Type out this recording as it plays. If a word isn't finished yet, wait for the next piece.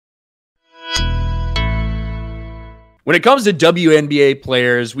When it comes to WNBA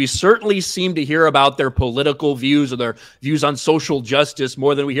players, we certainly seem to hear about their political views or their views on social justice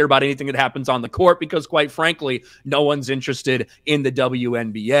more than we hear about anything that happens on the court because, quite frankly, no one's interested in the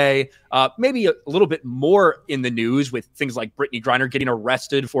WNBA. Maybe a little bit more in the news with things like Brittney Griner getting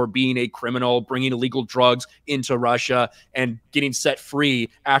arrested for being a criminal, bringing illegal drugs into Russia, and getting set free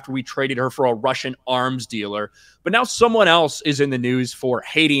after we traded her for a Russian arms dealer. But now someone else is in the news for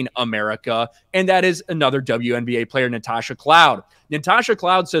hating America, and that is another WNBA player, Natasha Cloud. Natasha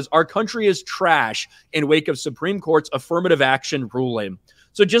Cloud says our country is trash in wake of Supreme Court's affirmative action ruling.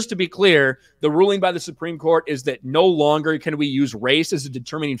 So just to be clear, the ruling by the Supreme Court is that no longer can we use race as a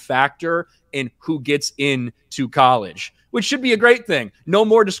determining factor in who gets into college, which should be a great thing. No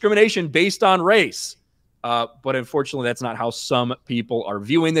more discrimination based on race. But unfortunately, that's not how some people are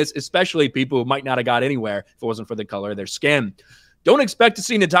viewing this, especially people who might not have got anywhere if it wasn't for the color of their skin. Don't expect to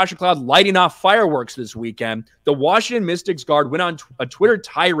see Natasha Cloud lighting off fireworks this weekend. The Washington Mystics guard went on a Twitter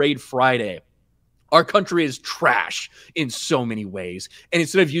tirade Friday. Our country is trash in so many ways. And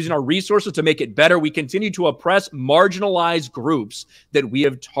instead of using our resources to make it better, we continue to oppress marginalized groups that we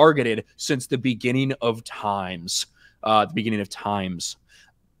have targeted since the beginning of times.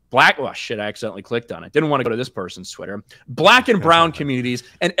 Black, oh shit, I accidentally clicked on it. Didn't want to go to this person's Twitter. Black and brown communities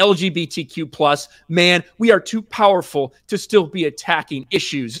and LGBTQ+, man, we are too powerful to still be attacking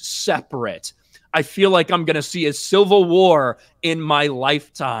issues separate. I feel like I'm going to see a civil war in my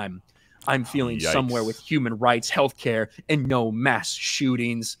lifetime. I'm feeling somewhere with human rights, healthcare, and no mass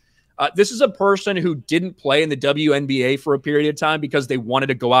shootings. This is a person who didn't play in the WNBA for a period of time because they wanted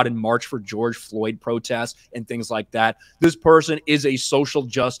to go out and march for George Floyd protests and things like that. This person is a social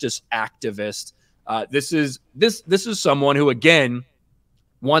justice activist. This is someone who, again,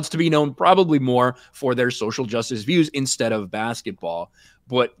 wants to be known probably more for their social justice views instead of basketball.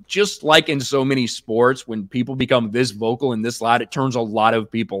 But just like in so many sports, when people become this vocal and this loud, it turns a lot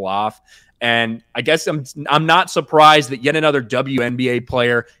of people off. And I guess I'm not surprised that yet another WNBA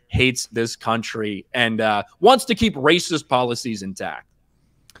player hates this country and wants to keep racist policies intact.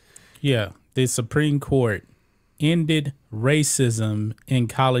 Yeah, the Supreme Court ended racism in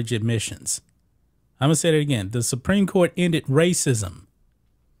college admissions. I'm going to say that again. The Supreme Court ended racism.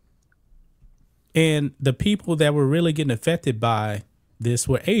 And the people that were really getting affected by this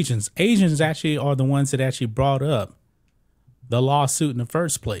were Asians. Asians actually are the ones that actually brought up the lawsuit in the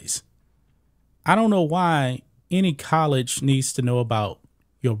first place. I don't know why any college needs to know about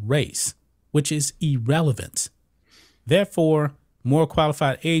your race, which is irrelevant. Therefore, more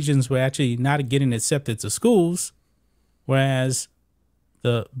qualified Asians were actually not getting accepted to schools, whereas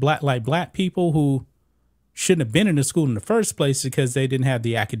the black people who shouldn't have been in the school in the first place because they didn't have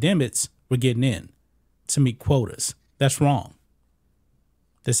the academics were getting in to meet quotas. That's wrong.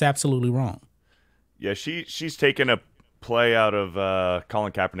 That's absolutely wrong. Yeah, she's taken a play out of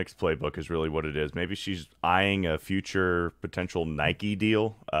Colin Kaepernick's playbook is really what it is. Maybe she's eyeing a future potential Nike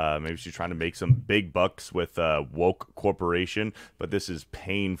deal. Maybe she's trying to make some big bucks with a woke corporation, but this is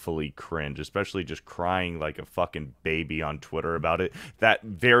painfully cringe, especially just crying like a fucking baby on Twitter about it. That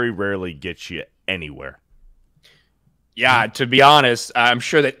very rarely gets you anywhere. Yeah, to be honest, I'm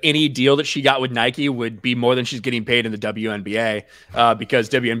sure that any deal that she got with Nike would be more than she's getting paid in the WNBA because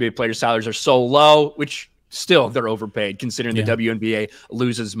WNBA players' salaries are so low, which still they're overpaid considering the WNBA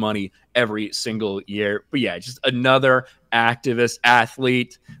loses money every single year. But yeah, just another activist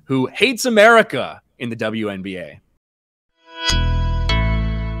athlete who hates America in the WNBA.